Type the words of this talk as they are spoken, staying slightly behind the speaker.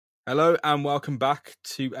Hello and welcome back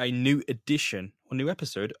to a new edition or new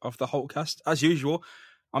episode of the Holtecast. As usual,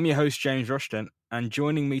 I'm your host, James Rushton, and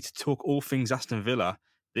joining me to talk all things Aston Villa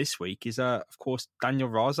this week is, of course, Daniel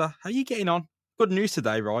Raza. How are you getting on? Good news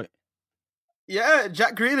today, right? Yeah,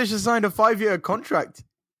 Jack Grealish has signed a 5-year contract.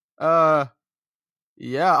 I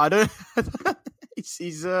don't.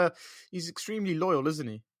 he's extremely loyal, isn't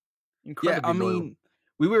he? Incredibly loyal.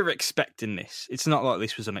 We were expecting this. It's not like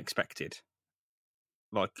this was unexpected.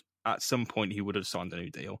 Like, at some point, he would have signed a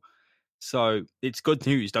new deal. So, it's good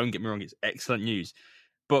news. Don't get me wrong. It's excellent news.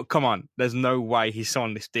 But come on, there's no way he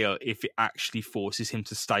signed this deal if it actually forces him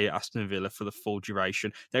to stay at Aston Villa for the full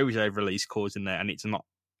duration. There is a release clause in there, and it's not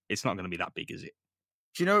going to be that big, is it?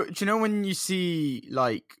 Do you know when you see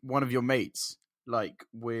like one of your mates like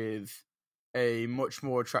with a much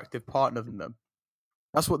more attractive partner than them?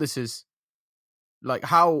 That's what this is. Like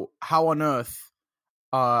how on earth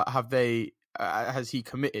has he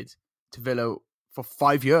committed to Villa for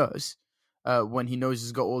 5 years when he knows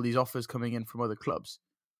he's got all these offers coming in from other clubs?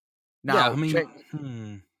 Now,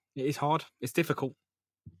 it is hard. It's difficult.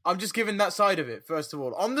 I'm just giving that side of it. First of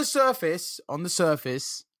all, on the surface,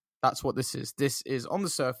 that's what this is. This is on the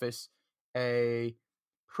surface a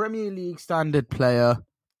Premier League standard player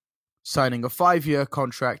signing a 5-year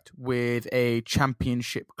contract with a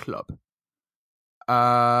championship club.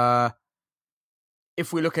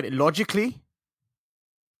 If we look at it logically,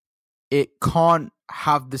 it can't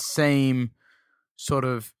have the same sort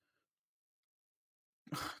of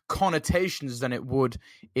connotations than it would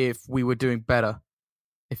if we were doing better,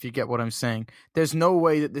 if you get what I'm saying. There's no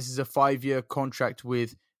way that this is a 5-year contract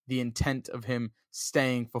with the intent of him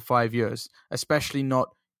staying for 5 years, especially not,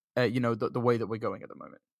 the way that we're going at the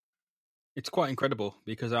moment. It's quite incredible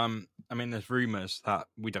because, there's rumours that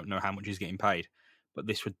we don't know how much he's getting paid, but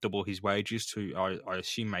this would double his wages to, I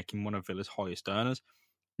assume, make him one of Villa's highest earners.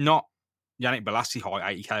 Not Yannick Bolasie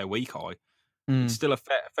high, 80k a week high. It's still a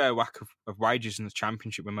fair whack of wages in the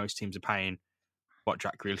Championship where most teams are paying what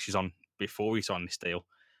Jack Grealish is on before he signed this deal.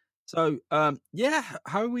 So, how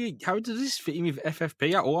does this fit in with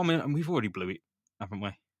FFP at all? I mean, we've already blew it, haven't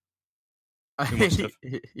we?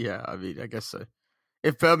 Yeah, I guess so.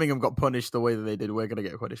 If Birmingham got punished the way that they did, we're going to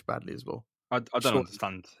get punished badly as well. I don't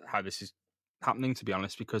understand how this is happening, to be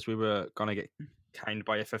honest, because we were going to get caned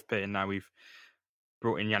by FFP and now we've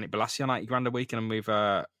brought in Yannick Bolasie on 80 grand a week and we've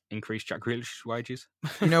increased Jack Grealish's wages.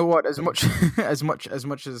 You know what? As much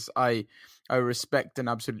as I respect and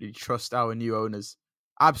absolutely trust our new owners,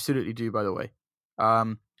 absolutely do, by the way.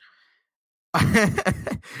 I'm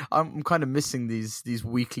kind of missing these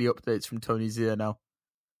weekly updates from Tony Zia now.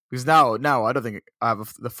 Because now I don't think I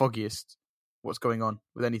have the foggiest what's going on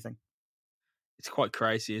with anything. It's quite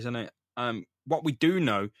crazy, isn't it? What we do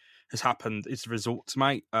know has happened is the results,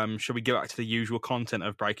 mate. Shall we go back to the usual content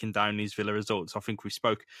of breaking down these Villa results? I think we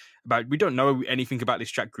spoke about. We don't know anything about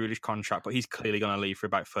this Jack Grealish contract, but he's clearly going to leave for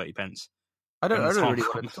about 30 pence. I don't really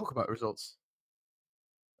want to talk about results.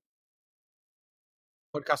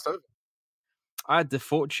 Podcast over. I had the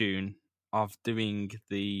fortune of doing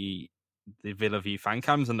the Villa View fan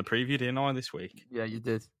cams and the preview, didn't I, this week? Yeah, you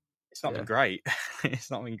did. It's not been great. It's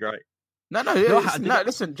not been great. No.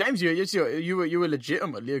 Listen, James, you were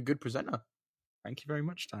legitimately a good presenter. Thank you very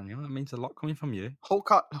much, Daniel. That means a lot coming from you.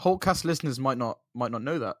 Holtecast listeners might not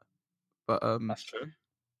know that, but that's true.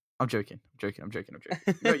 I'm joking.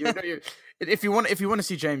 No, if you want to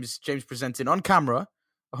see James presenting on camera,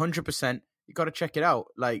 100%, you got to check it out.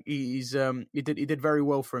 Like he did very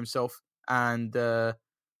well for himself, and I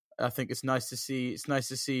think it's nice to see. It's nice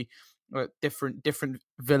to see different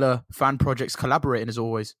Villa fan projects collaborating as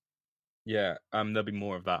always. Yeah, there'll be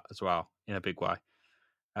more of that as well in a big way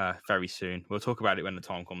very soon. We'll talk about it when the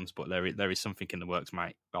time comes, but there is something in the works,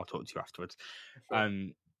 mate. I'll talk to you afterwards. Sure.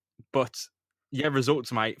 But yeah,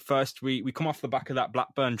 results, mate. First, we come off the back of that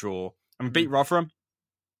Blackburn draw and we beat Rotherham.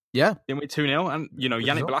 Yeah. Then we 2-0, and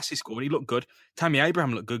Yannick Bolasie scored. He looked good. Tammy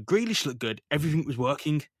Abraham looked good. Grealish looked good. Everything was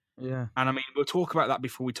working. Yeah. And I mean, we'll talk about that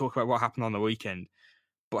before we talk about what happened on the weekend.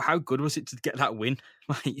 But how good was it to get that win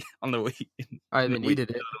on the weekend? They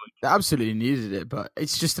needed it. They absolutely needed it. But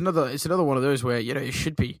it's just another one of those where we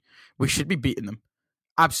should be beating them.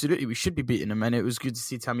 Absolutely, we should be beating them. And it was good to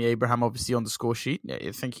see Tammy Abraham obviously on the score sheet.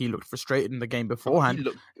 I think he looked frustrated in the game beforehand. He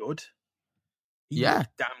looked good. He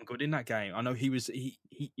looked damn good in that game. I know he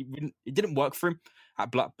didn't work for him at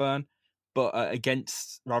Blackburn, but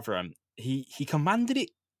against Rotherham, he commanded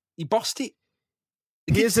it. He bossed it.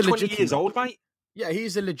 He's 20 years old, mate. Yeah,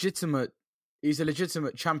 he's a legitimate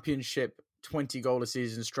championship 20 goal a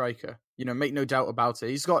season striker. Make no doubt about it.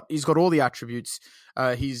 He's got all the attributes.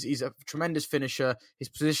 He's a tremendous finisher. His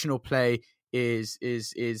positional play is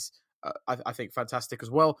I think fantastic as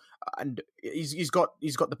well, and he's got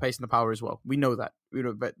the pace and the power as well. We know that,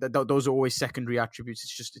 but those are always secondary attributes.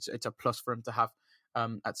 It's just it's a plus for him to have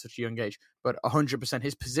at such a young age. But 100%,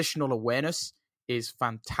 his positional awareness is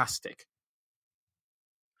fantastic.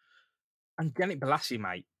 And Yannick Bolasie,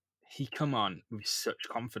 mate, he come on with such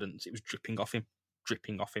confidence. It was dripping off him.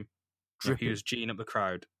 He was geeing up the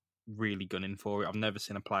crowd, really gunning for it. I've never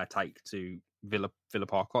seen a player take to Villa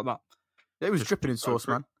Park like that. It was dripping in sauce,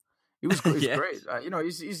 man. It was great.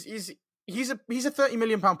 He's a 30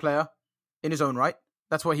 million pound player in his own right.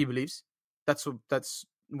 That's what he believes. That's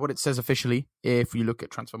what it says officially if you look at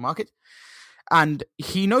Transfer Market, and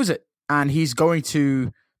he knows it, and he's going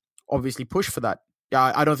to obviously push for that.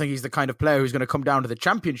 Yeah, I don't think he's the kind of player who's going to come down to the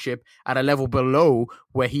Championship at a level below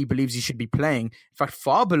where he believes he should be playing. In fact,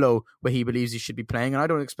 far below where he believes he should be playing. And I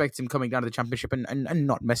don't expect him coming down to the Championship and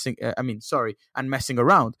not messing. And messing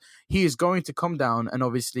around. He is going to come down and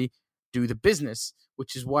obviously do the business,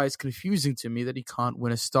 which is why it's confusing to me that he can't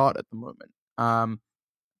win a start at the moment.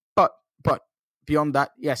 But beyond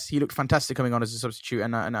that, yes, he looked fantastic coming on as a substitute,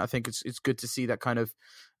 and I think it's good to see that kind of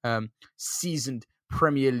seasoned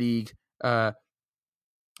Premier League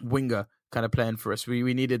winger kind of playing for us.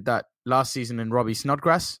 We needed that last season in Robbie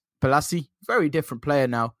Snodgrass. Bolasie, very different player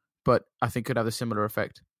now, but I think could have a similar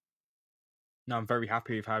effect. No, I'm very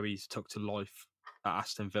happy with how he's took to life at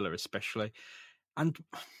Aston Villa, especially. And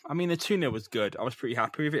I mean, the 2-0 was good. I was pretty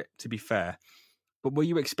happy with it, to be fair. But were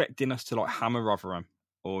you expecting us to like hammer Rotherham,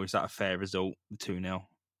 or is that a fair result, the 2-0?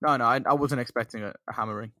 No, I wasn't expecting a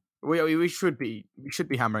hammering. We should be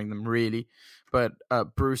hammering them, really, but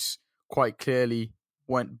Bruce quite clearly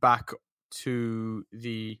went back to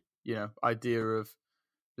the idea of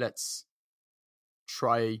let's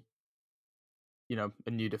try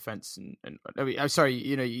a new defense, and I'm sorry,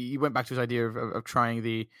 he went back to his idea of trying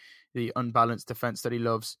the unbalanced defense that he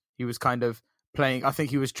loves. He was kind of playing. I think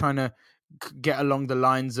he was trying to get along the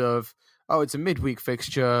lines of, oh, it's a midweek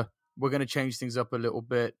fixture. We're going to change things up a little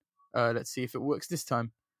bit. Let's see if it works this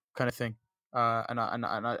time, kind of thing. And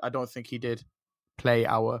I don't think he did play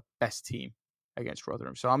our best team against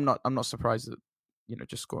Rotherham. So I'm not surprised that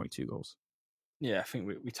just scoring 2 goals. Yeah, I think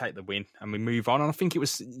we take the win and we move on. And I think it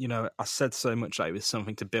was, I said so much that it was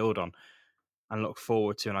something to build on and look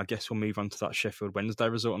forward to. And I guess we'll move on to that Sheffield Wednesday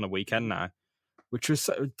result on the weekend now, which was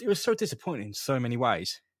so disappointing in so many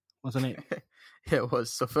ways, wasn't it? Yeah, it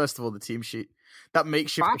was. So first of all, the team sheet, that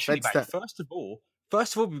makeshift defense. First of all,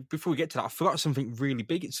 before we get to that, I forgot something really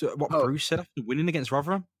big. It's what Bruce said after winning against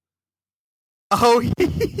Rotherham. Oh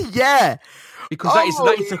yeah, because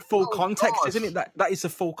that is the full context, isn't it? That is the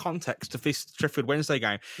full context of this Sheffield Wednesday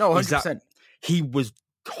game. No, 100%. He was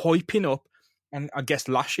hyping up and I guess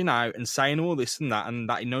lashing out and saying all this and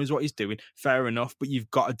that he knows what he's doing. Fair enough, but you've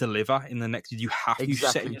got to deliver in the next. You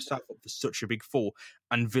set yourself up for such a big fall,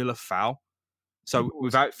 and Villa fell. So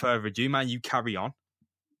without further ado, man, you carry on.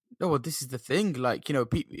 No, well, this is the thing. Like,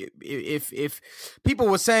 if people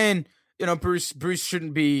were saying, Bruce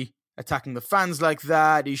shouldn't be attacking the fans like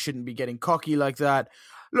that, he shouldn't be getting cocky like that.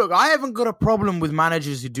 Look, I haven't got a problem with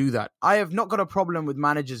managers who do that. I have not got a problem with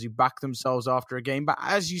managers who back themselves after a game. But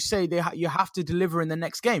as you say, you have to deliver in the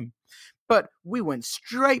next game. But we went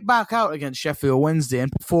straight back out against Sheffield Wednesday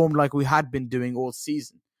and performed like we had been doing all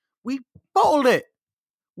season. We bottled it.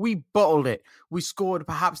 We scored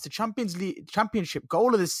perhaps the championship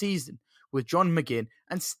goal of the season with John McGinn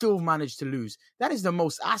and still managed to lose. That is the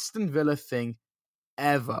most Aston Villa thing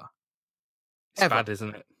ever. It's bad,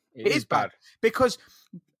 isn't it? It is bad because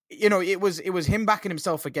it was him backing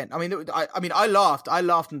himself again. I mean, I laughed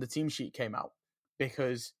when the team sheet came out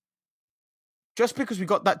because we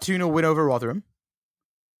got that 2-0 win over Rotherham,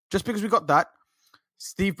 just because we got that,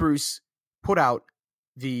 Steve Bruce put out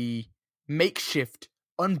the makeshift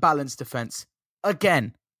unbalanced defense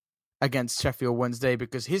again against Sheffield Wednesday,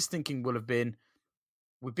 because his thinking will have been,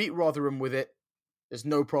 we beat Rotherham with it. There's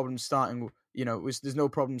no problem starting. There's no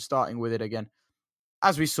problem starting with it again.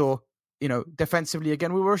 As we saw, defensively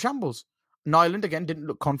again, we were a shambles. Nyland again didn't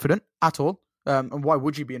look confident at all. And why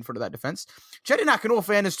would you be in front of that defense? Jedinak, in all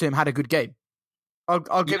fairness to him, had a good game.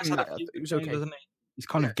 I'll give him that. It was okay. Doesn't he? He's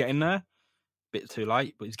kind of getting there. Bit too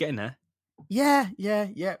late, but he's getting there. Yeah.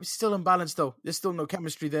 It's still unbalanced though. There's still no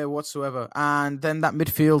chemistry there whatsoever. And then that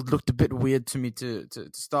midfield looked a bit weird to me to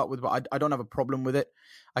start with, but I don't have a problem with it.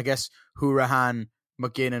 I guess Hourihane,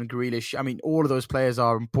 McGinn and Grealish, I mean, all of those players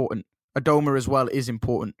are important. Adoma as well is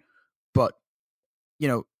important. But,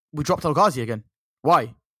 we dropped El Ghazi again.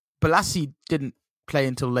 Why? Bolasie didn't play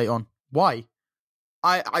until late on. Why?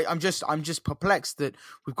 I'm just perplexed that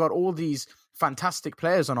we've got all these fantastic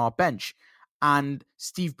players on our bench and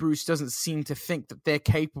Steve Bruce doesn't seem to think that they're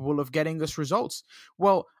capable of getting us results.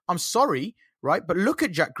 Well, I'm sorry, right? But look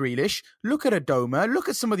at Jack Grealish, look at Adoma, look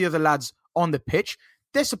at some of the other lads on the pitch.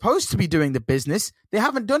 They're supposed to be doing the business. They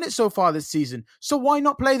haven't done it so far this season. So why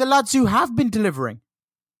not play the lads who have been delivering?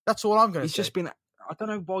 That's all I'm going to say. It's just been, I don't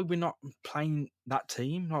know why we're not playing that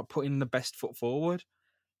team, like putting the best foot forward.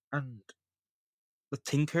 And the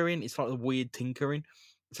tinkering, it's like the weird tinkering.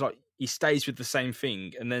 It's like he stays with the same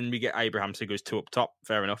thing, and then we get Abraham, so he goes two up top,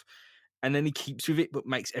 fair enough. And then he keeps with it, but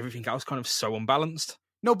makes everything else kind of so unbalanced.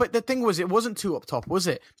 No, but the thing was, it wasn't two up top, was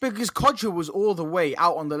it? Because Kodja was all the way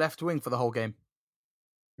out on the left wing for the whole game.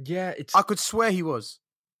 Yeah, I could swear he was.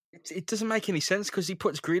 It doesn't make any sense because he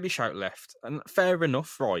puts Grealish out left, and fair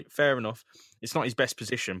enough, right? Fair enough. It's not his best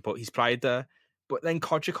position, but he's played there. But then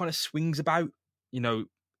Kodja kind of swings about, in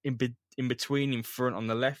between, in front, on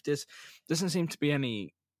the left. Doesn't seem to be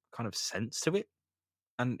any kind of sense to it,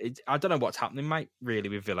 and I don't know what's happening, mate. Really,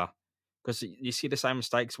 with Villa, because you see the same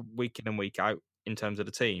mistakes week in and week out in terms of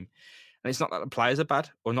the team, and it's not that the players are bad,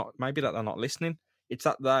 or not. Maybe that they're not listening. It's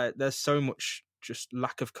that there's so much just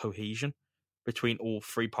lack of cohesion between all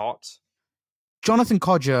three parts. Jonathan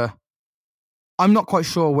Kodja, I'm not quite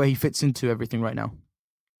sure where he fits into everything right now.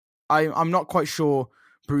 I'm not quite sure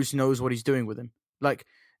Bruce knows what he's doing with him. Like,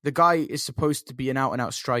 the guy is supposed to be an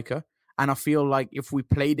out-and-out striker, and I feel like if we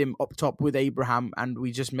played him up top with Abraham and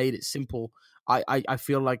we just made it simple, I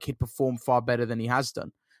feel like he'd perform far better than he has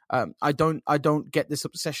done. I don't get this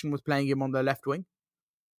obsession with playing him on the left wing.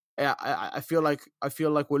 I feel like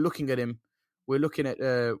we're looking at him. We're looking at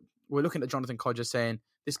Jonathan Kodja saying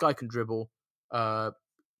this guy can dribble, and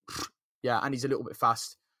he's a little bit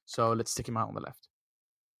fast. So let's stick him out on the left.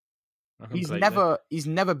 He's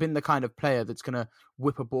never been the kind of player that's gonna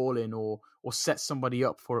whip a ball in or set somebody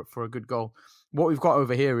up for a good goal. What we've got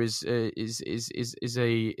over here is a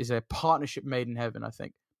partnership made in heaven. I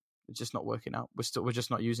think it's just not working out. We're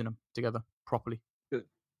just not using them together properly. It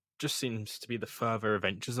just seems to be the further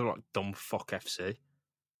adventures of like dumb fuck FC.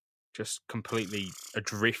 Just completely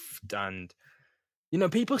adrift, and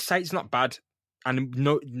people say it's not bad, and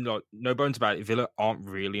no bones about it. Villa aren't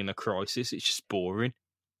really in a crisis; it's just boring.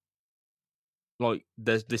 Like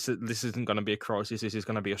this isn't going to be a crisis. This is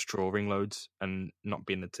going to be us drawing loads and not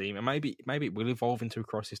being the team. And maybe it will evolve into a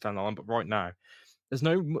crisis down the line. But right now, there's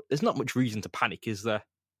not much reason to panic, is there?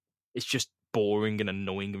 It's just boring and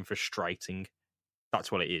annoying and frustrating.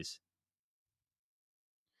 That's what it is.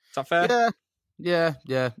 Is that fair? Yeah.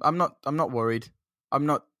 I'm not worried. I'm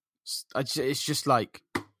not. It's just like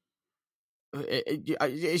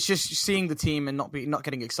it's just seeing the team and not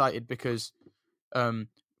getting excited because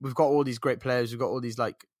we've got all these great players. We've got all these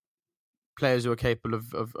like players who are capable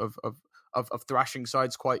of thrashing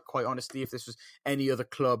sides. Quite honestly, if this was any other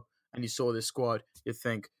club and you saw this squad, you'd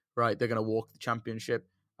think, right, they're going to walk the championship.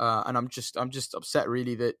 And I'm just upset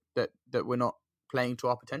really that we're not playing to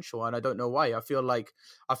our potential, and I don't know why. I feel like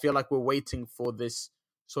we're waiting for this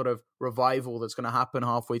sort of revival that's going to happen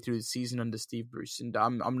halfway through the season under Steve Bruce, and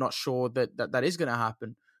I'm not sure that is going to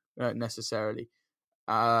happen necessarily.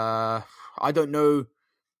 I don't know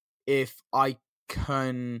if I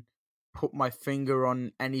can put my finger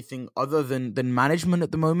on anything other than management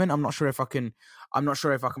at the moment. I'm not sure if I can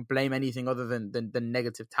blame anything other than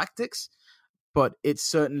negative tactics, but it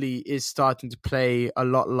certainly is starting to play a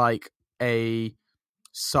lot like a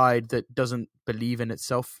side that doesn't believe in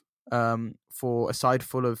itself. For a side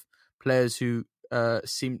full of players who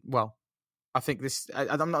seem well, I think this.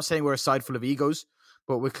 I'm not saying we're a side full of egos,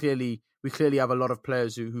 but we clearly have a lot of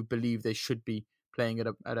players who believe they should be playing at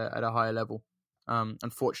a higher level.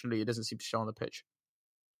 Unfortunately, it doesn't seem to show on the pitch.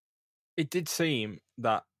 It did seem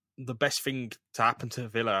that the best thing to happen to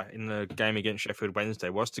Villa in the game against Sheffield Wednesday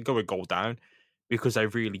was to go a goal down, because they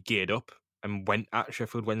really geared up and went at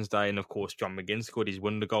Sheffield Wednesday. And of course, John McGinn scored his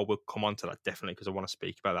wonder goal. We'll come on to that definitely, because I want to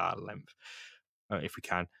speak about that at length if we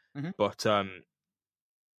can. Mm-hmm. But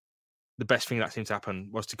the best thing that seemed to happen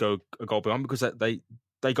was to go a goal beyond, because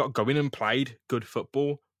they got going and played good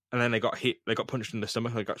football, and then they got hit. They got punched in the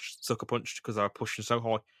stomach. They got sucker punched because they were pushing so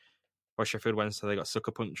high by Sheffield Wednesday. They got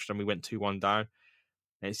sucker punched, and we went 2-1 down.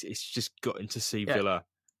 And it's just gutting to see Villa,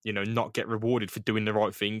 not get rewarded for doing the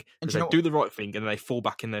right thing, because they do the right thing and then they fall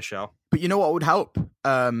back in their shell. But you know what would help?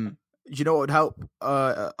 Us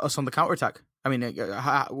on the counter attack. I mean,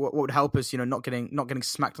 what would help us? Not getting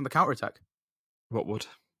smacked on the counter attack. What would?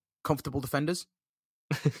 Comfortable defenders,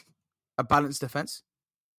 a balanced defense.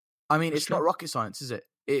 I mean, it's not rocket science, is it?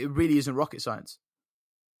 It really isn't rocket science.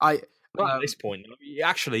 Not at this point. It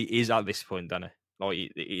actually is at this point, Danny. Like,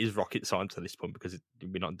 it is rocket science at this point, because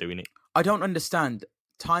we're not doing it. I don't understand.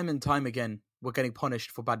 Time and time again, we're getting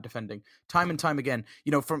punished for bad defending time and time again.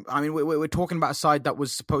 We're talking about a side that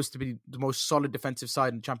was supposed to be the most solid defensive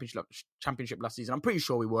side in the championship last season. I'm pretty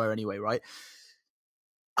sure we were anyway, right?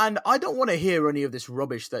 And I don't want to hear any of this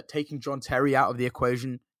rubbish that taking John Terry out of the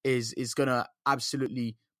equation is going to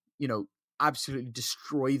absolutely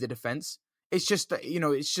destroy the defense. It's just that,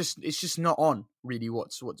 it's just not on really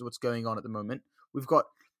what's going on at the moment. We've got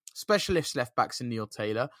specialist left backs in Neil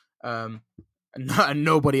Taylor, and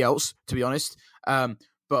nobody else, to be honest.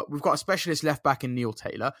 But we've got a specialist left back in Neil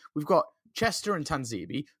Taylor. We've got Chester and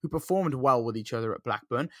Tanzibi, who performed well with each other at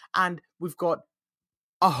Blackburn, and we've got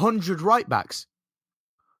 100 right backs.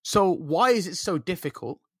 So why is it so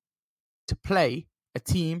difficult to play a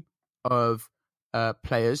team of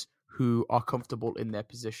players who are comfortable in their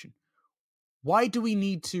position? Why do we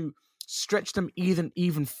need to stretch them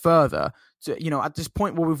even further to, at this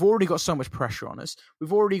point where we've already got so much pressure on us,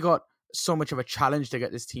 we've already got so much of a challenge to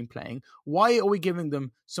get this team playing? Why are we giving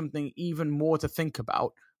them something even more to think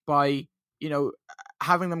about by,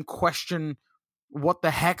 having them question what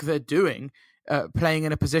the heck they're doing, playing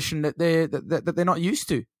in a position that they're not used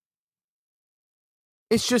to?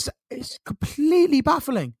 It's completely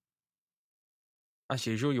baffling. As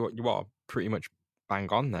usual, you are pretty much bang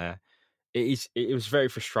on there. It was very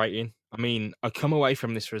frustrating. I mean, I come away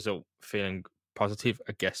from this result feeling positive,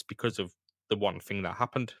 I guess, because of the one thing that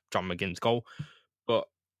happened, John McGinn's goal. But,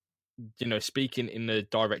 speaking in the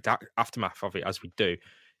direct aftermath of it, as we do,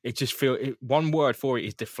 it just one word for it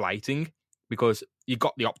is deflating, because you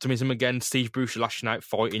got the optimism again. Steve Bruce lashing out,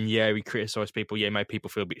 fighting. Yeah, he criticised people. Yeah, made people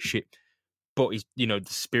feel a bit shit. But, the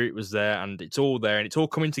spirit was there, and it's all there, and it's all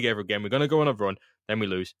coming together again. We're going to go on a run, then we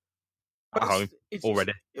lose. At home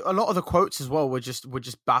already. A lot of the quotes as well were just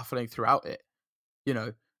baffling throughout it.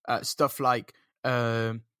 Stuff like,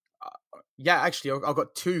 actually, I've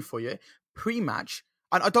got two for you. Pre-match,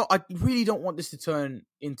 and I really don't want this to turn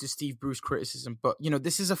into Steve Bruce criticism, but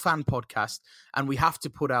this is a fan podcast, and we have to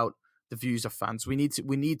put out the views of fans. We need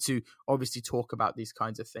to obviously talk about these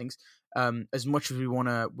kinds of things, as much as we want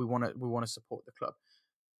to support the club.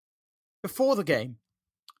 Before the game,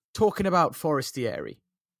 talking about Forestieri,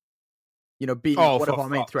 being one of our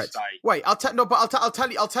main threats. Wait, I'll tell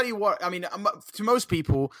you what. I mean, to most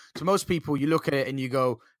people, you look at it and you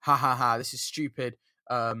go, "Ha ha ha! This is stupid."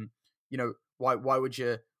 Why would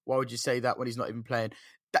you say that when he's not even playing?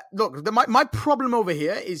 My problem over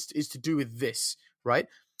here is to do with this, right?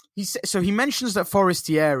 He mentions that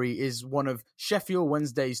Forestieri is one of Sheffield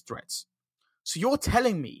Wednesday's threats. So you're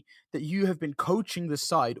telling me that you have been coaching the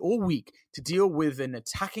side all week to deal with an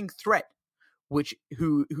attacking threat,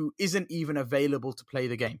 who isn't even available to play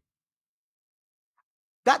the game.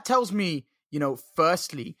 That tells me,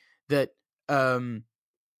 firstly, that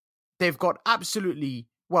they've got absolutely,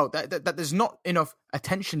 that there's not enough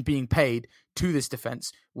attention being paid to this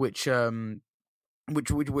defense, which we're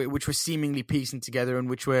seemingly piecing together, and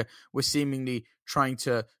which we're seemingly trying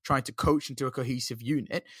to coach into a cohesive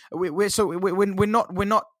unit. We're not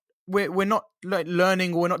like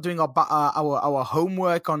learning, or we're not doing our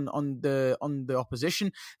homework on the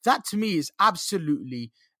opposition. That to me is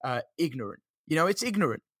absolutely ignorant. It's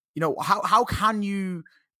ignorant. How can you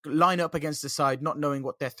line up against the side not knowing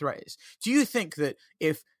what their threat is? Do you think that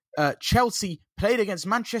if Chelsea played against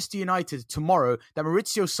Manchester United tomorrow, that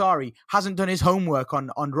Maurizio Sarri hasn't done his homework on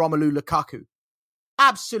Romelu Lukaku?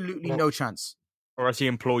 Absolutely no chance. Or has he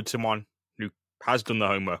employed someone who has done the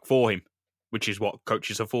homework for him, which is what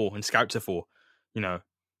coaches are for and scouts are for?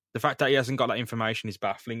 The fact that he hasn't got that information is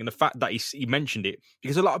baffling, and the fact that he mentioned it,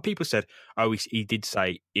 because a lot of people said, "Oh, he did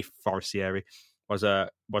say if Forestieri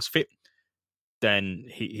was fit, then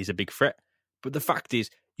he's a big threat." But the fact is,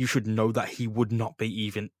 you should know that he would not be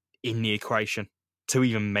even in the equation to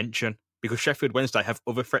even mention, because Sheffield Wednesday have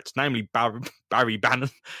other threats, namely Barry Bannon,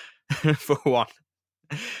 for one.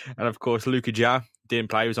 And of course, Luka Jow didn't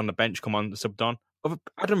play, he was on the bench, come on, subbed on.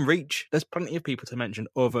 Adam Reach, there's plenty of people to mention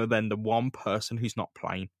other than the one person who's not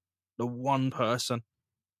playing. The one person.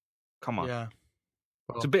 Come on. Yeah.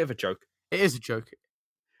 Well, it's a bit of a joke. It is a joke.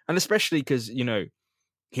 And especially because,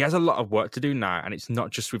 he has a lot of work to do now, and it's not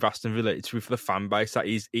just with Aston Villa, it's with the fan base that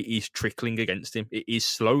it is trickling against him. It is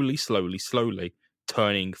slowly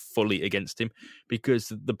turning fully against him, because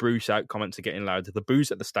the Bruce out comments are getting louder. The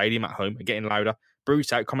boos at the stadium at home are getting louder.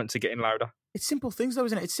 Bruce out comments are getting louder. It's simple things, though,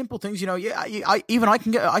 isn't it? It's simple things. I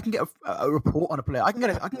can get a report on a player. I can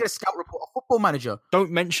get a scout report, a Football Manager.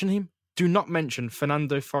 Don't mention him. Do not mention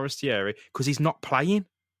Fernando Forestieri because he's not playing.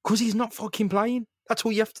 Because he's not fucking playing. That's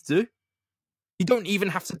all you have to do. You don't even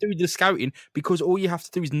have to do the scouting, because all you have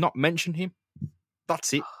to do is not mention him.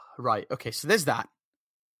 That's it. Right. Okay. So there's that.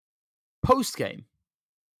 Post game,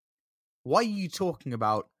 Why are you talking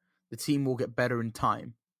about the team will get better in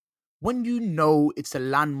time when you know it's a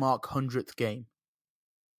landmark 100th game?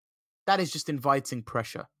 That is just inviting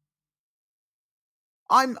pressure.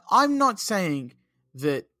 I'm not saying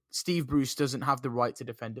that Steve Bruce doesn't have the right to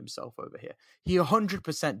defend himself over here. He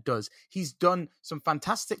 100% does. He's done some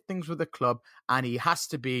fantastic things with the club, and he has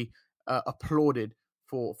to be applauded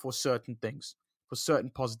for certain things, for certain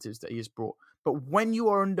positives that he has brought. But when you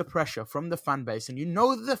are under pressure from the fan base, and you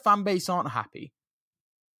know that the fan base aren't happy,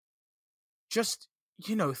 just,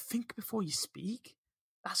 think before you speak.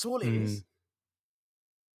 That's all it is.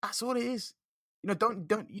 That's all it is. You don't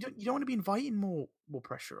want to be inviting more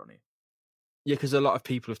pressure on you. Yeah, because a lot of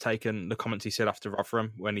people have taken the comments he said after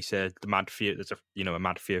Rotherham when he said the mad few. There's a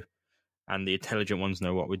mad few, and the intelligent ones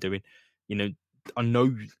know what we're doing. I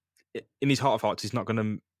know in his heart of hearts he's not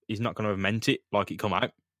gonna have meant it like it come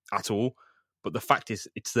out at all. But the fact is,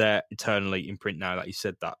 it's there eternally in print now that he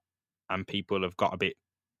said that, and people have got a bit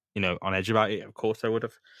on edge about it. Of course they would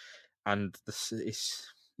have, and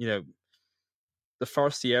it's the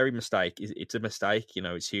Forestieri mistake it's a mistake.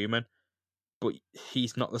 It's human. But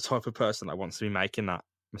he's not the type of person that wants to be making that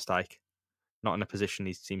mistake. Not in a position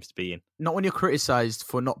he seems to be in. Not when you're criticised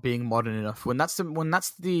for not being modern enough. When that's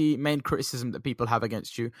the main criticism that people have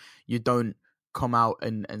against you, you don't come out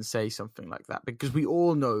and say something like that. Because we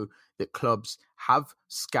all know that clubs have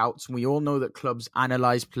scouts. We all know that clubs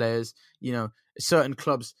analyse players. Certain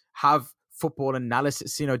clubs have football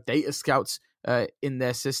analysis, data scouts in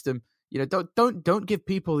their system. Don't give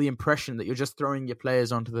people the impression that you're just throwing your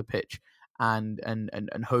players onto the pitch and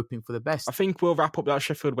hoping for the best. I think we'll wrap up that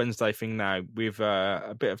Sheffield Wednesday thing now with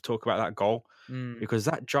a bit of talk about that goal, because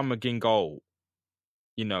that John McGinn goal,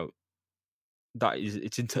 that is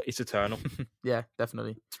it's eternal. Yeah,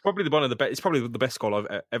 definitely. It's probably one of the best. It's probably the best goal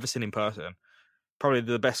I've ever seen in person. Probably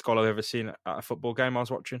the best goal I've ever seen at a football game I was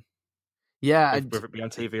watching. Yeah, whether it be on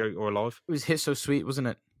TV or live. It was hit so sweet, wasn't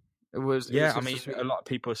it? It was. Yeah, I mean, a lot of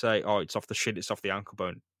people say, "Oh, it's off the shin, it's off the ankle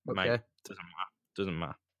bone." Okay. Mate, doesn't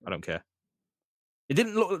matter. I don't care. It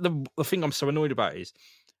didn't look. The thing I'm so annoyed about is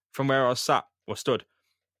from where I was sat or stood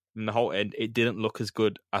in the whole end, it didn't look as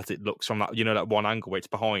good as it looks from that that one angle where it's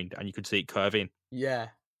behind and you could see it curving. Yeah.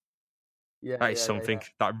 That is something.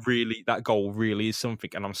 Yeah. That goal really is something,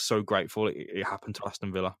 and I'm so grateful it happened to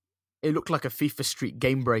Aston Villa. It looked like a FIFA Street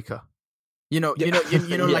game breaker. Like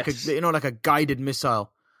Yes. like a guided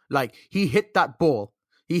missile. Like he hit that ball.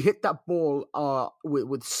 He hit that ball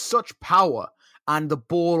with such power, and the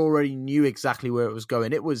ball already knew exactly where it was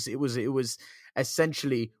going. It was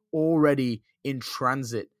essentially already in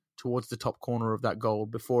transit towards the top corner of that goal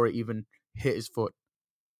before it even hit his foot.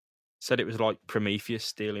 Said it was like Prometheus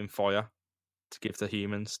stealing fire to give to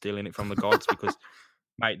humans, stealing it from the gods, because,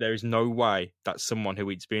 mate, there is no way that someone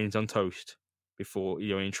who eats beans on toast before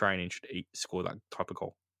in training should score that type of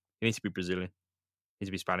goal. He needs to be Brazilian. He needs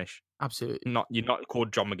to be Spanish. Absolutely. You're not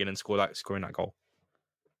called John McGinn and scoring that goal.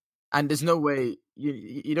 And there's no way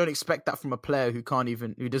you don't expect that from a player who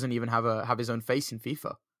doesn't even have his own face in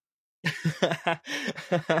FIFA.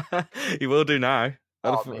 He will do now.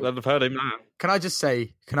 They'll have heard him now. Can I just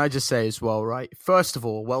say as well, right? First of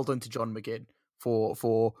all, well done to John McGinn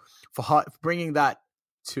for bringing that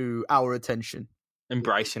to our attention,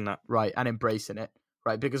 embracing that, right, and embracing it,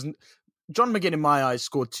 right? Because John McGinn, in my eyes,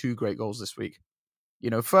 scored 2 great goals this week.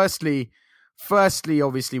 Firstly,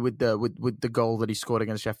 obviously with the goal that he scored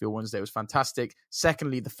against Sheffield Wednesday was fantastic.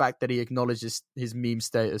 Secondly, the fact that he acknowledges his meme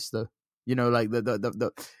status, though. Like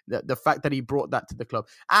the fact that he brought that to the club,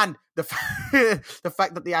 and the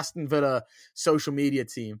fact that the Aston Villa social media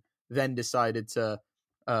team then decided to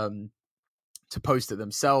post it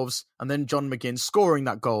themselves, and then John McGinn scoring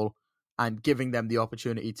that goal and giving them the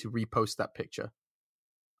opportunity to repost that picture.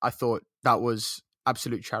 I thought that was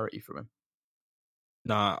absolute charity from him.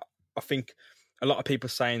 Nah, I think a lot of people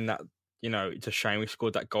saying that it's a shame we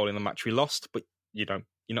scored that goal in the match we lost, but you're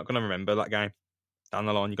not going to remember that game. Down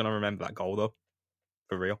the line, you're going to remember that goal, though.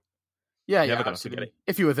 For real. Yeah, you're never going to forget it.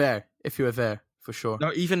 If you were there, for sure.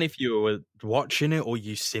 No, even if you were watching it or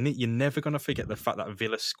you've seen it, you're never going to forget the fact that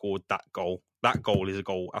Villa scored that goal. That goal is a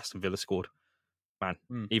goal Aston Villa scored. Man,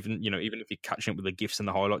 even if you're catching up with the GIFs and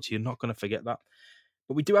the highlights, you're not going to forget that.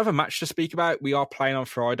 But we do have a match to speak about. We are playing on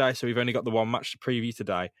Friday, so we've only got the one match to preview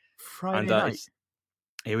today. Friday night?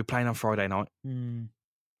 Yeah, we're playing on Friday night.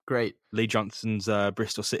 Great. Lee Johnson's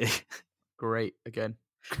Bristol City. Great again.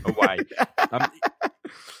 Away.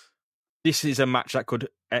 This is a match that could.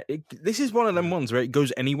 This is one of them ones where it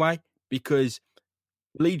goes anyway, because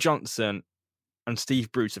Lee Johnson and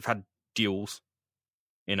Steve Bruce have had duels.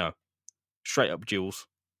 Straight up duels.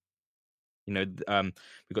 We've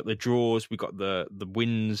got the draws, we've got the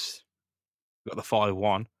wins. got the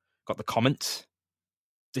 5-1, got the comments.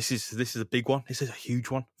 This is a big one. This is a huge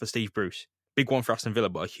one for Steve Bruce. Big one for Aston Villa,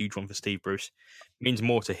 but a huge one for Steve Bruce. Means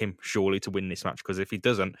more to him, surely, to win this match, because if he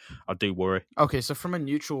doesn't, I do worry. Okay, so from a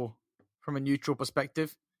neutral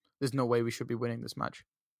perspective, there's no way we should be winning this match.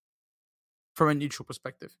 From a neutral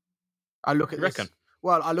perspective, I look at You reckon? this.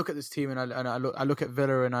 Well, I look at this team and I look at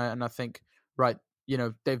Villa and I think, right,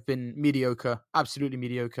 they've been mediocre, absolutely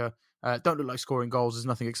mediocre. Don't look like scoring goals. There's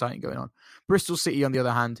nothing exciting going on. Bristol City, on the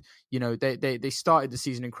other hand, they started the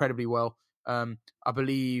season incredibly well. I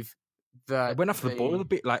believe that They went off the ball a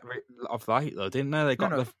bit like of late, though, didn't they? They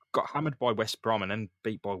got hammered by West Brom and then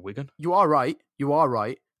beat by Wigan. You are right.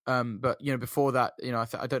 But before that,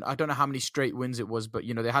 I don't know how many straight wins it was, but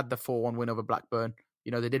they had the 4-1 win over Blackburn.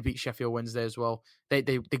 They did beat Sheffield Wednesday as well. They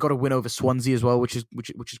got a win over Swansea as well, which is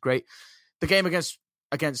great. The game against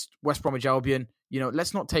West Bromwich Albion,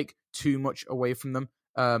 let's not take too much away from them.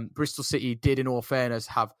 Bristol City did, in all fairness,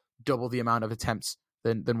 have double the amount of attempts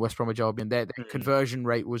than West Bromwich Albion. Their conversion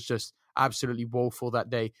rate was just absolutely woeful that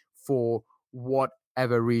day for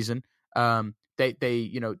whatever reason. They'll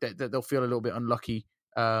feel a little bit unlucky.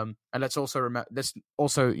 And let's also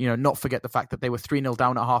not forget the fact that they were 3-0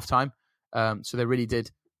 down at halftime. So they really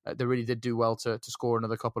did do well to score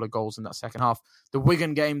another couple of goals in that second half. The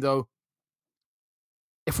Wigan game, though,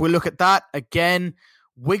 if we look at that again,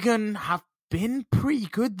 Wigan have been pretty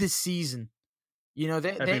good this season. They've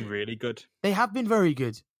been really good. They have been very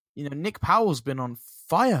good. Nick Powell's been on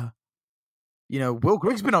fire. Will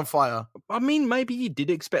Griggs been on fire. I mean, maybe you did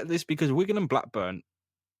expect this because Wigan and Blackburn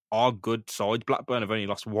are good sides. Blackburn have only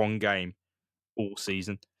lost one game all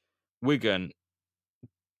season. Wigan,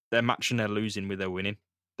 they're matching their losing with their winning.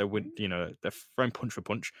 They're throwing punch for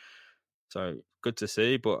punch. So good to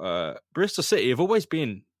see. But Bristol City have always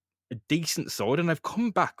been a decent side, and they've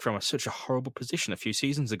come back from such a horrible position a few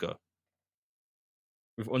seasons ago.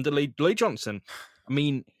 Under Lee Johnson, I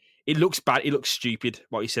mean, it looks bad. It looks stupid.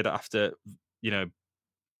 What he said after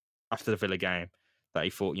the Villa game, that he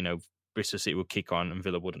thought Bristol City would kick on and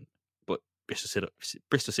Villa wouldn't. But Bristol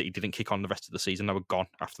City didn't kick on the rest of the season. They were gone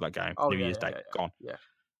after that game. New Year's Day, gone. Yeah.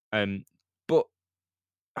 But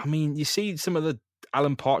I mean, you see some of the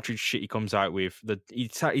Alan Partridge shit he comes out with. He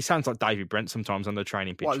sounds like David Brent sometimes on the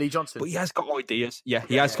training pitch. What, Lee Johnson? But he has got ideas. Yeah,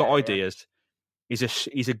 he has got ideas. Yeah.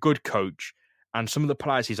 He's a good coach, and some of the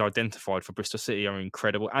players he's identified for Bristol City are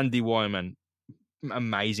incredible. Andy Wyman,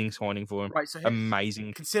 amazing signing for him. Right, so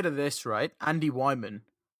amazing. Consider this, right? Andy Wyman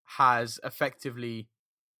has effectively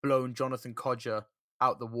blown Jonathan Codger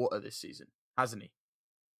out the water this season, hasn't he?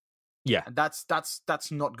 Yeah, and that's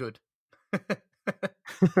not good.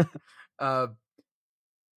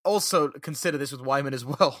 Also, consider this with Wyman as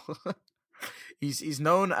well. He's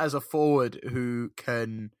known as a forward who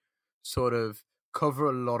can sort of cover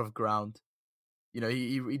a lot of ground.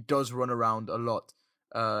 He does run around a lot.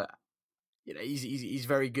 He's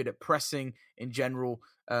very good at pressing in general.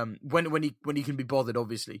 When he can be bothered,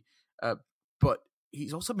 obviously. But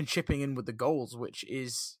he's also been chipping in with the goals, which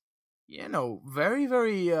is very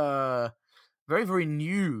very very very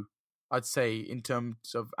new, I'd say, in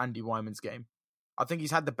terms of Andy Wyman's game. I think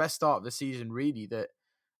he's had the best start of the season, really, that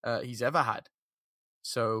he's ever had.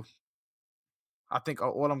 So I think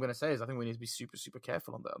all I'm going to say is I think we need to be super, super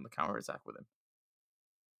careful on the counter attack with him.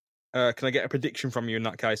 Can I get a prediction from you in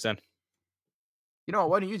that case then? You know what?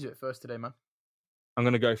 Why don't you do it first today, man? I'm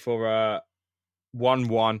going to go for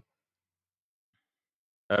 1-1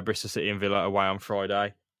 Bristol City and Villa away on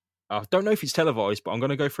Friday. I don't know if it's televised, but I'm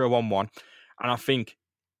going to go for a 1-1. And I think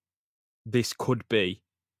this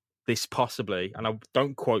possibly, and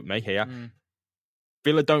don't quote me here,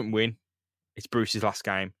 Villa don't win. It's Bruce's last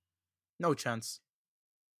game. No chance.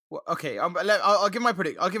 Well, okay, I'll give my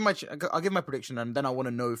prediction. I'll give my prediction, and then I want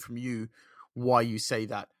to know from you why you say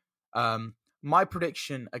that. My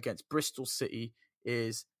prediction against Bristol City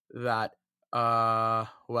is that, I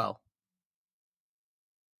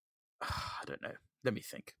don't know. Let me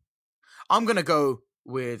think. I'm gonna go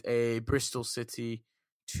with a Bristol City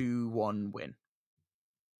 2-1 win.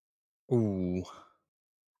 Ooh.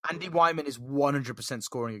 Andy Wyman is 100%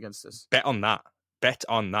 scoring against us. Bet on that.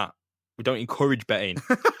 We don't encourage betting.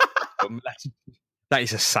 That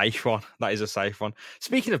is a safe one.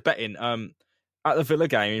 Speaking of betting, at the Villa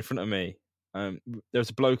game in front of me, there was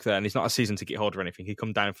a bloke there, and he's not a season ticket holder or anything. He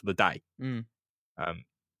come down for the day.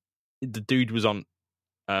 The dude was on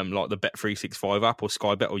like the Bet365 app or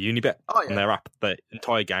Sky Bet or Unibet on their app the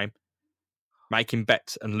entire game, making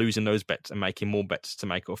bets and losing those bets and making more bets to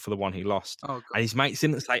make up for the one he lost. And his mates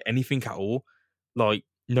didn't say anything at all. Like,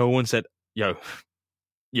 no one said, "Yo,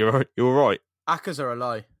 you're all right." Accas are a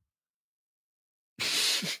lie.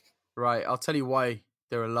 Right, I'll tell you why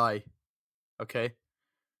they're a lie. Okay,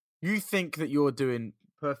 you think that you're doing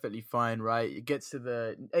perfectly fine, right? It gets to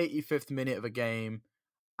the 85th minute of a game,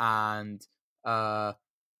 and let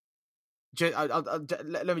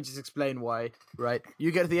me just explain why. Right,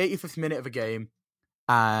 you get to the 85th minute of a game,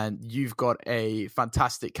 and you've got a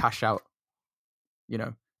fantastic cash out,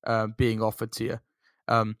 being offered to you.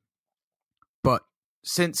 But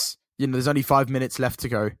since there's only 5 minutes left to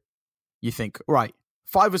go, you think, right,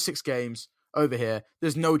 5 or 6 games over here,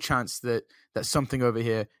 there's no chance that something over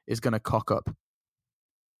here is going to cock up.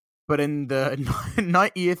 But in the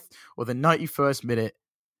 90th or the 91st minute,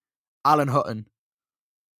 Alan Hutton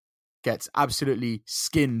gets absolutely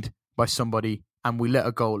skinned by somebody, and we let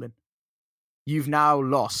a goal in. You've now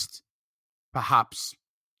lost perhaps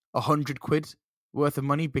 £100 worth of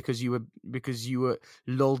money because you were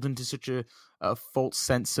lulled into such a false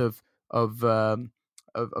sense of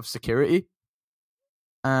security,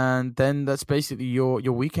 and then that's basically your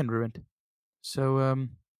weekend ruined. So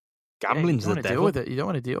Gambling's the devil. You don't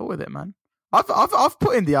want to deal with it, man. I've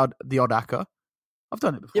put in the odd acca. I've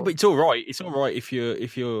done it before. Yeah, but it's all right. It's all right if you're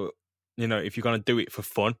if you're going to do it for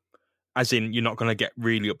fun, as in you're not going to get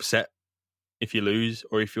really upset if you lose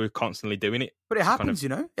or if you're constantly doing it. But it happens,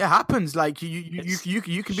 It happens. Like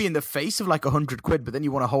you can be in the face of like £100, but then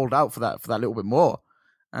you want to hold out for that little bit more,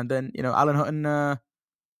 and then Alan Hutton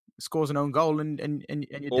scores an own goal and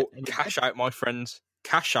cash out, my friends.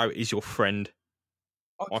 Cash out is your friend,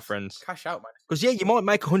 my friends. Cash out, man. Because you might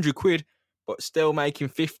make £100, but still making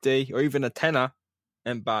 50 or even a tenner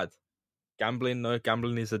ain't bad. Gambling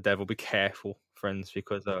is the devil. Be careful, friends,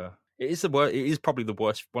 because it is the worst. It is probably the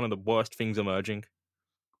worst. One of the worst things emerging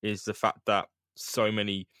is the fact that so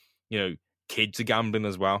many, kids are gambling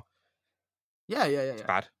as well. Yeah. It's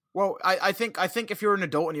bad. Well, I think if you're an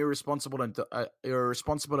adult and you're a responsible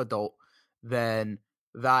adult, then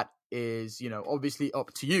that is obviously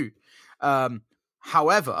up to you.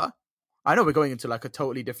 However, I know we're going into like a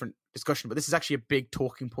totally different discussion, but this is actually a big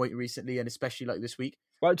talking point recently, and especially like this week.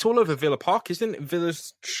 Well, it's all over Villa Park, isn't it?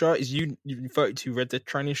 Villa's shirt is 32 Red Dead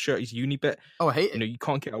Training shirt is Unibet. Oh, I hate it. You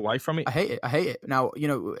can't get away from it. I hate it. Now,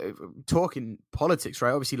 talking politics,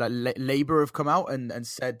 right? Obviously, like Labour have come out and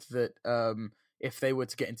said that if they were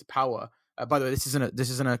to get into power, by the way, this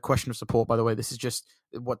isn't a question of support. By the way, this is just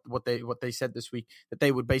what they said this week, that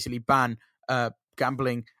they would basically ban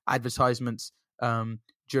gambling advertisements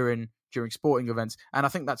during sporting events, and I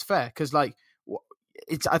think that's fair because like.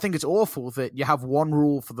 I think it's awful that you have one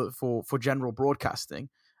rule for general broadcasting,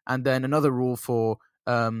 and then another rule for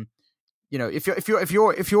if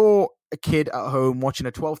you're a kid at home watching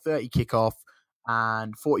a 12:30 kickoff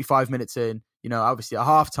and 45 minutes in, obviously at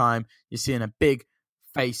halftime you're seeing a big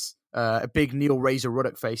face, a big Neil Razor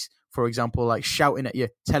Ruddock face, for example, like shouting at you,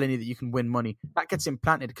 telling you that you can win money. That gets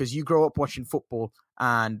implanted because you grow up watching football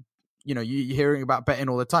and you're hearing about betting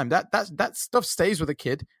all the time. That stuff stays with a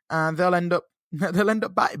kid, and they'll end up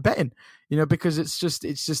betting, because it's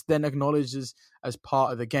just then acknowledged as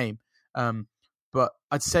part of the game. But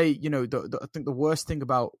I'd say, I think the worst thing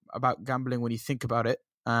about gambling when you think about it,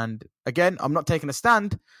 and again, I'm not taking a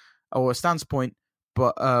stand or a stance point,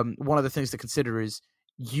 but one of the things to consider is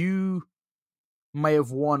you may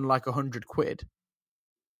have won like £100,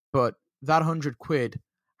 but that £100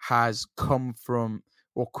 has come from,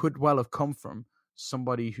 or could well have come from,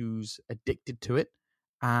 somebody who's addicted to it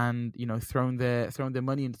and thrown their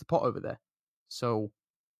money into the pot over there. So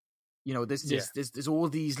there's all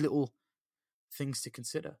these little things to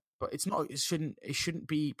consider, but it shouldn't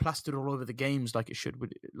be plastered all over the games like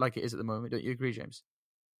it is at the moment. Don't you agree, James?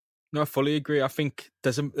 No, I fully agree. I think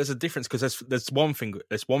there's a difference because there's one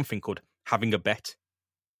thing called having a bet.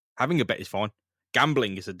 Having a bet is fine.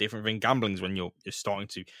 Gambling is a different thing. Gambling is when you're starting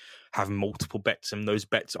to have multiple bets, and those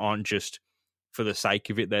bets aren't just for the sake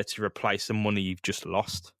of it. They're to replace the money you've just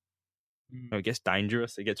lost. It gets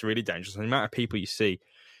dangerous. It gets really dangerous. And the amount of people you see,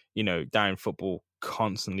 down football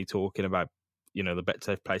constantly talking about, the bets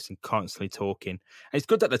they've placed and constantly talking. And it's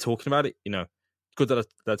good that they're talking about it. It's good that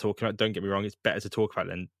they're talking about it. Don't get me wrong. It's better to talk about it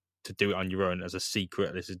than to do it on your own as a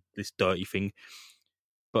secret. This dirty thing.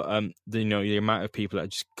 But the amount of people that are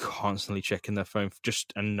just constantly checking their phone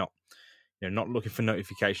and not looking for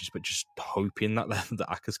notifications, but just hoping that the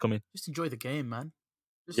hacker's coming. Just enjoy the game, man.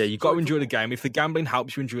 You got to enjoy the game. If the gambling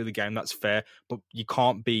helps you enjoy the game, that's fair. But you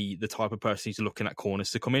can't be the type of person who's looking at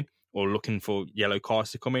corners to come in or looking for yellow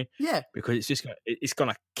cards to come in. Yeah, because it's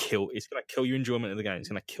gonna kill your enjoyment of the game. It's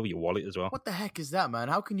gonna kill your wallet as well. What the heck is that, man?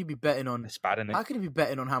 How can you be betting on? It's bad, isn't it? How can you be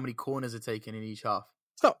betting on how many corners are taken in each half?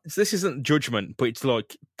 It's not. This isn't judgment, but it's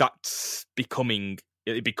like that's becoming.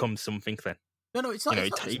 It becomes something then. No, it's not.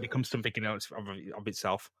 He becomes something else of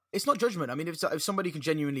itself. It's not judgment. I mean, if somebody can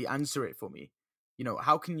genuinely answer it for me,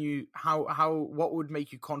 how can you what would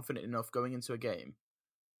make you confident enough going into a game,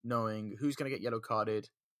 knowing who's going to get yellow carded,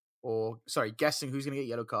 or guessing who's going to get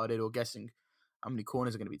yellow carded, or guessing how many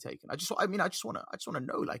corners are going to be taken. I just want to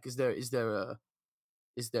know, like, is there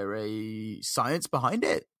a science behind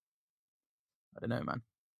it? I don't know, man.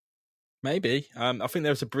 Maybe. I think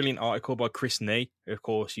there was a brilliant article by Chris Nee, who of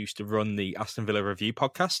course used to run the Aston Villa Review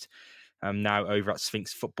podcast. Now over at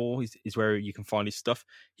Sphinx Football is where you can find his stuff.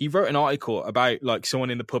 He wrote an article about like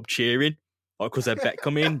someone in the pub cheering, like because their bet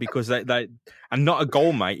come in because they and not a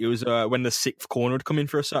goal, mate. It was when the sixth corner had come in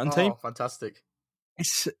for a certain team. Oh, fantastic!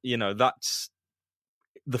 It's that's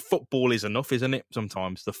the football is enough, isn't it?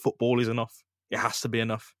 Sometimes the football is enough. It has to be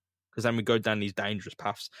enough because then we go down these dangerous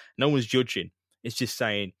paths. No one's judging. It's just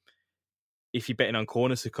saying if you're betting on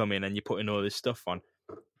corners to come in and you're putting all this stuff on,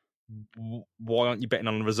 why aren't you betting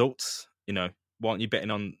on the results? Why aren't you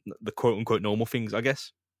betting on the quote unquote normal things? I guess.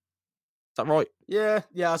 Is that right? Yeah,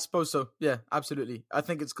 I suppose so. Yeah, absolutely. I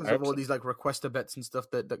think it's because of all these like requester bets and stuff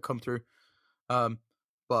that come through.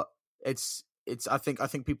 But it's. I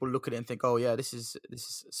think people look at it and think, oh yeah, this is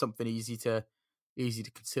something easy to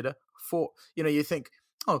consider. You think,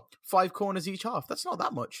 oh, 5 corners each half. That's not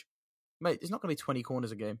that much, mate. There's not going to be 20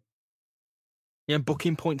 corners a game. Yeah,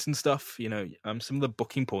 booking points and stuff. Some of the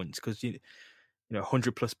booking points because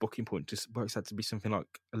 100+ booking points just works out to be something like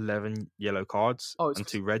 11 yellow cards and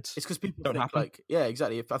 2 reds. It's because people don't think happen. like, yeah,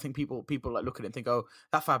 exactly. I think people like look at it and think, oh,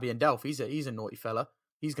 that Fabian Delph, he's a naughty fella.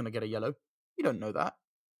 He's going to get a yellow. You don't know that.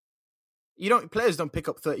 Players don't pick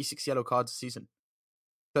up 36 yellow cards a season.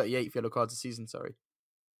 38 yellow cards a season, sorry.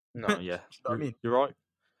 No, yeah. You know what I mean? You're right.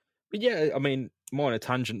 But yeah, I mean, more on a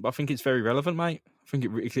tangent, but I think it's very relevant, mate. I think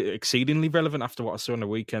it's exceedingly relevant after what I saw on the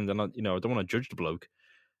weekend, and I don't want to judge the bloke,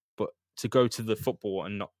 but to go to the football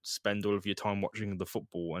and not spend all of your time watching the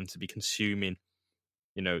football and to be consuming,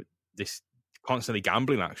 this constantly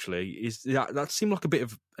gambling actually is that seemed like a bit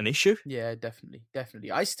of an issue. Yeah, definitely.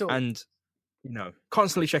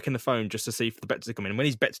 Constantly checking the phone just to see if the bets are coming. And when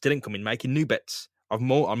his bets didn't come in, making new bets of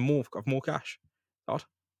more cash. God.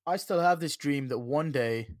 I still have this dream that one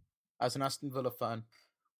day, as an Aston Villa fan,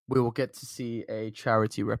 we will get to see a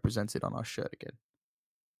charity represented on our shirt again.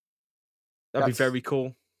 That'd be very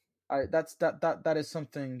cool. That is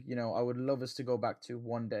something I would love us to go back to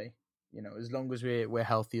one day. As long as we're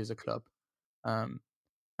healthy as a club, and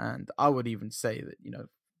I would even say that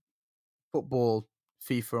football,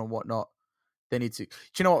 FIFA, and whatnot, they need to. Do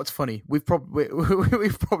you know what's funny? We've probably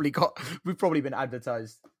been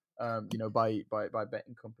advertised, by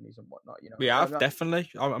betting companies and whatnot. We have definitely.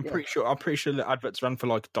 I'm pretty sure the adverts ran for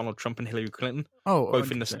like Donald Trump and Hillary Clinton. Oh,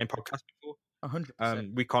 both in the same podcast before.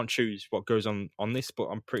 100%. We can't choose what goes on this, but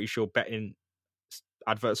I'm pretty sure betting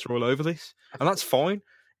adverts are all over this, and that's fine.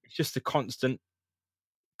 It's just a constant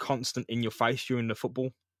in your face during the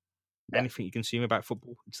football. Yeah. Anything you consume about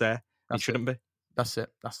football, it's there. It shouldn't be. That's it.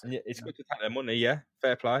 Yeah, it's good to take their money, yeah,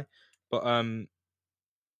 fair play. But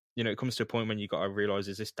it comes to a point when you got to realise,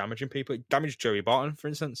 is this damaging people? It damaged Joey Barton, for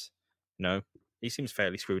instance. No, he seems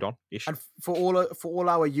fairly screwed on. And for all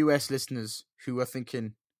our US listeners who are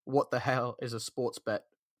thinking, what the hell is a sports bet?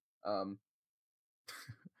 I'm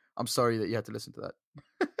sorry that you had to listen to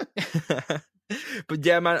that. But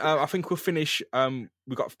yeah, man, I think we'll finish.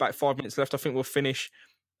 We've got about 5 minutes left. I think we'll finish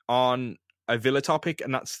on a Villa topic,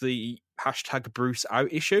 and that's the hashtag Bruce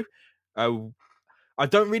out issue. I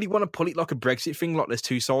don't really want to pull it like a Brexit thing, like there's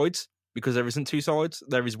 2 sides, because there isn't 2 sides.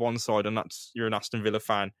 There is one side, and that's you're an Aston Villa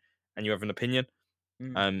fan and you have an opinion.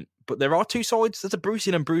 But there are 2 sides. There's a Bruce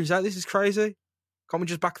in and Bruce out. This is crazy. Can't we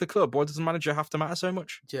just back the club? Why does the manager have to matter so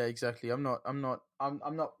much? Yeah, exactly. I'm not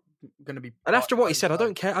going to be. And after what he said, I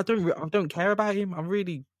don't care. I don't care about him. I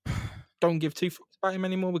really don't give 2 fucks about him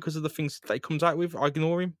anymore because of the things that he comes out with. I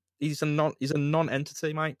ignore him. He's a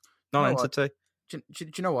non-entity, mate. Non-entity. Do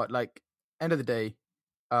you know what? Like, end of the day,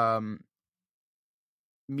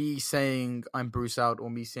 me saying I'm Bruce out or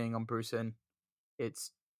me saying I'm Bruce in, it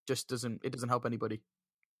doesn't help anybody.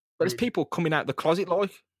 But there's people coming out the closet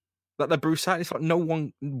like that they're Bruce out. It's like no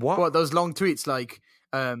one. What those long tweets like.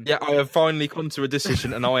 Yeah, I have finally come to a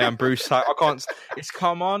decision, and I am Bruce out. I can't. It's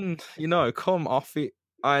come on, come off it.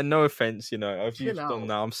 I had no offense, if you've done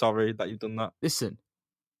that, I'm sorry that you've done that. Listen,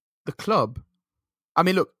 the club. I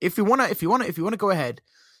mean, look, if you wanna go ahead,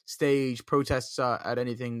 stage protests at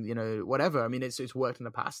anything, whatever. I mean, it's worked in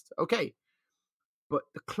the past, okay. But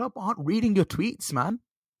the club aren't reading your tweets, man.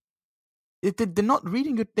 They're not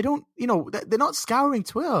reading it. They don't, they're not scouring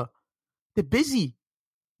Twitter. They're busy.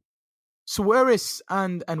 Suarez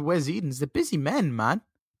and Wes Edens, they're busy men, man.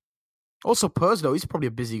 Also, Purslow, he's probably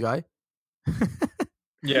a busy guy.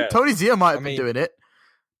 Yeah, Tony Zia might have I been mean, doing it,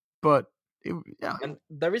 but yeah. and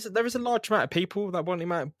there is a large amount of people that want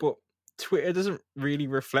him out, but Twitter doesn't really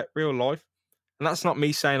reflect real life. And that's not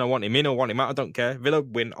me saying I want him in or want him out. I don't care. Villa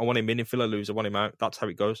win, I want him in. If Villa lose, I want him out. That's how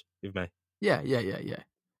it goes with me. Yeah.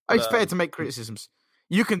 But, It's fair to make criticisms.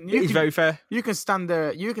 You can it is very fair. You can stand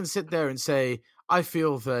there. You can sit there and say, "I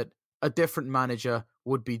feel that a different manager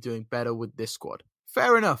would be doing better with this squad."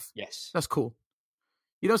 Fair enough. Yes. That's cool.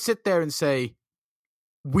 You don't sit there and say,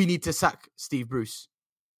 "We need to sack Steve Bruce."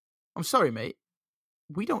 I'm sorry, mate.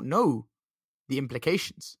 We don't know the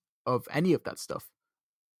implications of any of that stuff.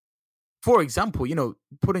 For example,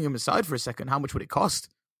 putting him aside for a second, how much would it cost?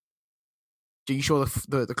 Are you sure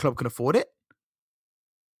the club can afford it?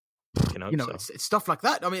 It's stuff like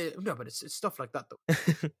that. I mean, no, but it's stuff like that, though.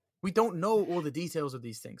 We don't know all the details of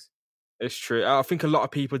these things. It's true. I think a lot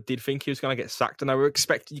of people did think he was going to get sacked, and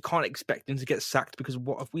you can't expect him to get sacked because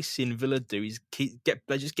what have we seen Villa do?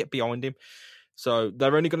 They just get behind him. So the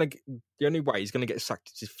only way he's going to get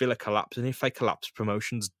sacked is if Villa collapse, and if they collapse,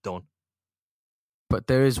 promotion's done. But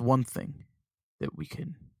there is one thing that we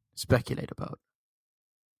can speculate about.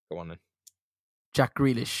 Go on then. Jack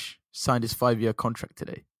Grealish signed his 5-year contract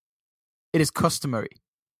today. It is customary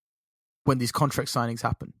when these contract signings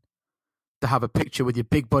happen to have a picture with your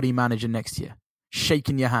big body manager next to you,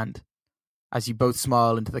 shaking your hand as you both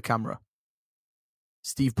smile into the camera.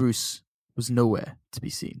 Steve Bruce was nowhere to be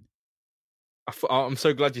seen. I'm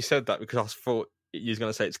so glad you said that because I thought you was going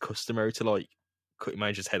to say it's customary to cut your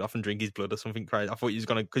manager's head off and drink his blood or something crazy. I thought you was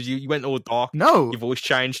going to, because you went all dark. No. Your voice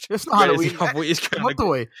changed. It's not Halloween. I thought you was Not the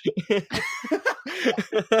way.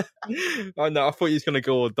 I know. I thought he was going to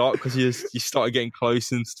go all dark because you started getting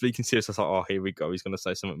close and speaking serious. I was like, oh, here we go. He's going to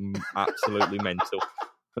say something absolutely mental.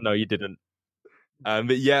 But no, you didn't.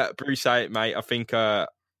 But yeah, Bruce, mate. I think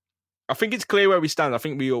it's clear where we stand. I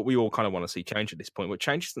think we all kind of want to see change at this point, but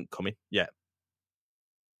change isn't coming yet.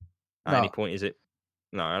 At any point, is it?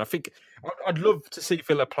 No, and I think I'd love to see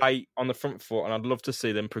Villa play on the front foot, and I'd love to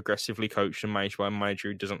see them progressively coach and manage by a manager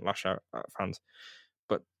who doesn't lash out at fans.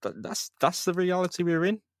 But that's the reality we're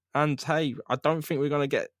in. And hey, I don't think we're going to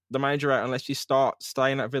get the manager out unless you start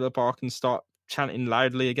staying at Villa Park and start chanting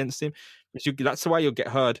loudly against him. Because that's the way you'll get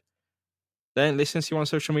heard. They don't listen to you on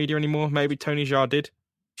social media anymore. Maybe Tony Jaa did.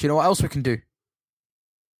 Do you know what else we can do?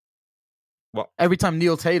 What? Every time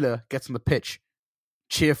Neil Taylor gets on the pitch,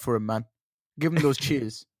 cheer for him, man. Give him those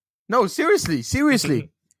cheers. No, seriously.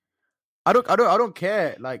 I don't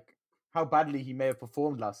care how badly he may have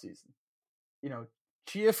performed last season.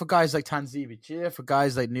 Cheer for guys like Tanzivi, cheer for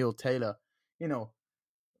guys like Neil Taylor.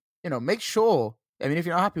 Make sure. I mean, if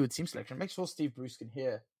you're not happy with team selection, make sure Steve Bruce can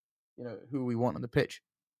hear, who we want on the pitch,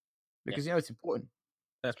 because it's important.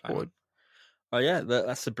 That's important. Oh yeah,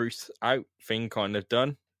 that's the Bruce out thing kind of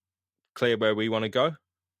done. Clear where we want to go.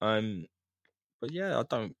 But yeah, I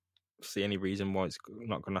don't see any reason why it's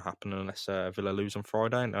not going to happen unless Villa lose on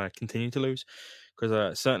Friday and continue to lose.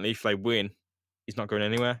 Because certainly if they win, he's not going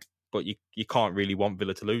anywhere. But you can't really want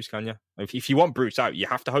Villa to lose, can you? If you want Bruce out, you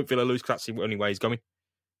have to hope Villa lose because that's the only way he's going. You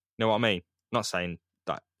know what I mean? I'm not saying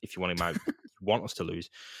that if you want him out, you want us to lose.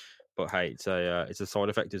 But hey, it's a side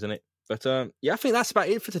effect, isn't it? But yeah, I think that's about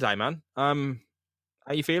it for today, man. How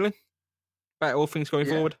you feeling about all things going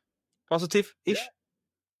forward? Positive-ish? Yeah.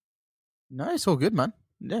 No, it's all good, man.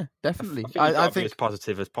 Yeah, definitely. I think as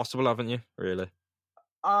positive as possible, haven't you? Really?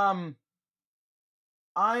 I'm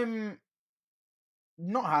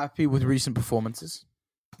not happy with recent performances,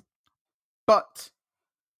 but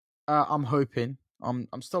I'm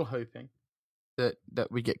still hoping that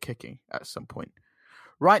we get kicking at some point.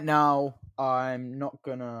 Right now, I'm not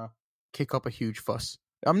gonna kick up a huge fuss.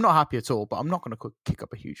 I'm not happy at all, but I'm not gonna kick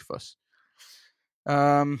up a huge fuss.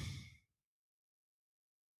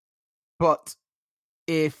 But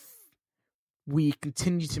if we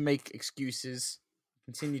continue to make excuses,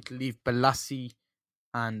 continue to leave Balassi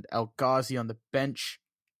and El Ghazi on the bench,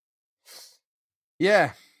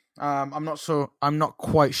 I'm not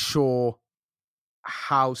quite sure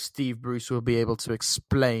how Steve Bruce will be able to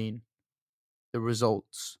explain the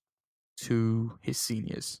results to his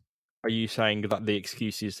seniors. Are you saying that the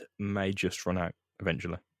excuses may just run out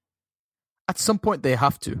eventually? At some point they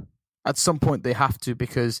have to.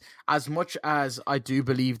 Because as much as I do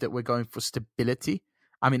believe that we're going for stability,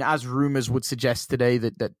 I mean, as rumors would suggest today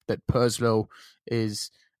that Purslow is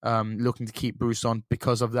looking to keep Bruce on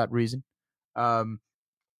because of that reason,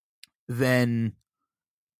 then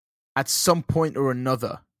at some point or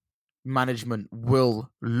another, management will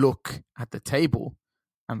look at the table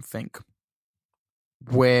and think,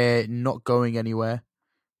 we're not going anywhere.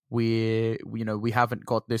 we haven't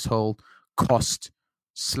got this whole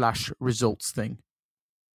cost/results thing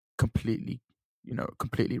completely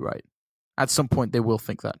right. At some point, they will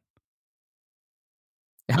think that.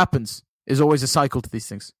 It happens. There's always a cycle to these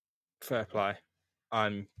things. Fair play.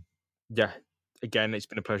 Yeah, again, it's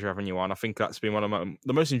been a pleasure having you on. I think that's been one of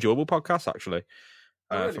the most enjoyable podcasts, actually.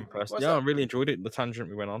 Really? I really enjoyed it. The tangent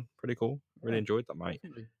we went on, pretty cool. Really enjoyed that, mate.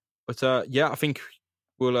 Definitely. But I think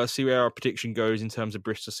we'll see where our prediction goes in terms of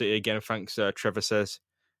Bristol City. Again, thanks, Trevor says,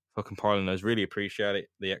 for compiling those. Really appreciate it.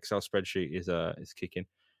 The Excel spreadsheet is kicking.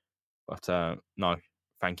 But no,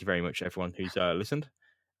 thank you very much, everyone who's listened.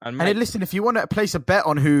 And listen, if you want to place a bet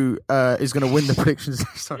on who is going to win the predictions,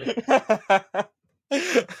 sorry.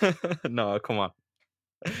 No, come on.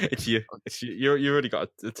 It's you. You already got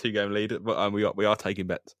a 2-game lead, but we are taking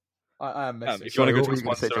bets. I am messing. If you want to go to a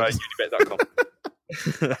sponsor, unibet.com.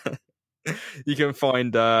 You can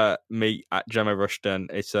find me at Gemma Rushton.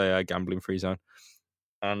 It's a gambling-free zone.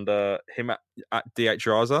 And him at DH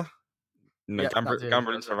Raza. No,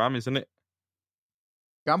 gambling's haram, isn't it?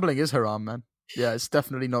 Gambling is haram, man. Yeah, it's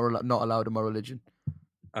definitely not allowed in my religion.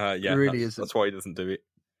 Yeah, it really isn't. That's why he doesn't do it.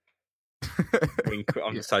 Wink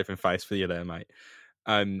on the safe and face for you there, mate.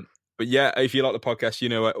 But yeah, if you like the podcast, you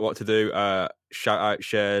know what to do. Shout out,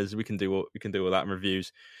 shares. We can do all that and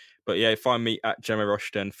reviews. But yeah, find me at Gemma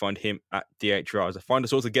Rushton. Find him at DH Riser. Find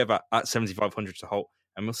us all together at 7500 to Holt,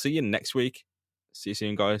 and we'll see you next week. See you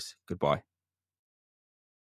soon, guys. Goodbye.